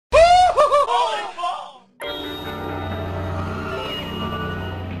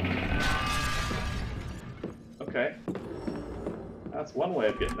That's one way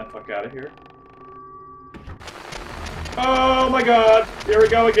of getting the fuck out of here. Oh my god! Here we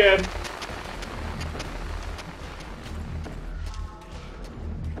go again.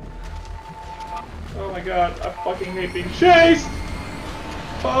 Oh my god, I fucking hate being chased!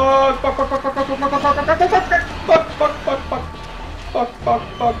 Fuck, fuck, fuck, fuck, fuck, fuck, fuck, fuck, fuck, fuck, fuck, fuck, fuck, fuck, fuck, fuck,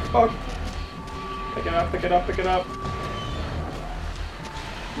 fuck, fuck. Pick it up, pick it up, pick it up.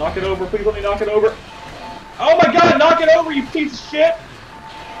 Knock it over, please let me knock it over. Oh my god, knock it over, you piece of shit!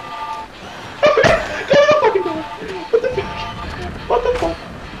 Go to the fucking door! What the fuck? What the fuck?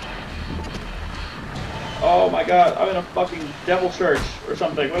 Oh my god, I'm in a fucking devil church or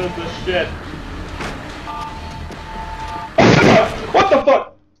something. What is this shit? What the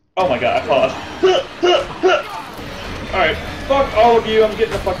fuck? Oh my god, I paused. Alright, fuck all of you, I'm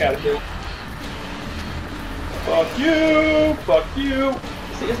getting the fuck out of here. Fuck you! Fuck you!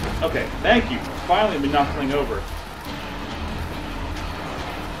 See, okay, thank you. Finally, we knocked something over.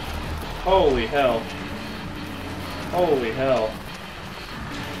 Holy hell. Holy hell.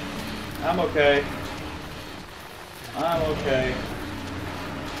 I'm okay. I'm okay.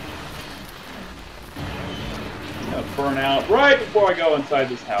 I'm gonna burn out right before I go inside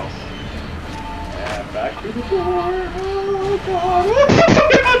this house. And back to the door. Oh god. Oh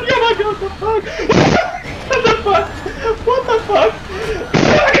my god, what the fuck? What the fuck? What the fuck?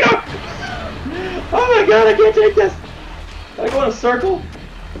 Oh my god, I can't take this! Can I go in a circle?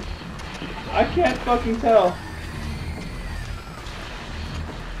 I can't fucking tell.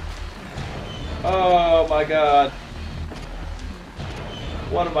 Oh my god.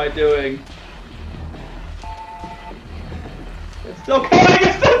 What am I doing? It's still coming!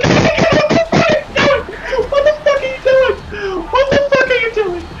 It's still coming! What the fuck are you doing? What the fuck are you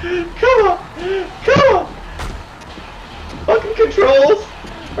doing? Come on! Come on! Fucking controls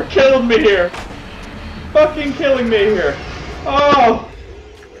are killing me here. Fucking killing me here. Oh!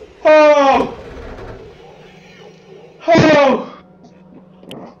 Oh! Oh!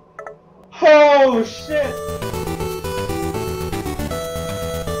 Oh shit!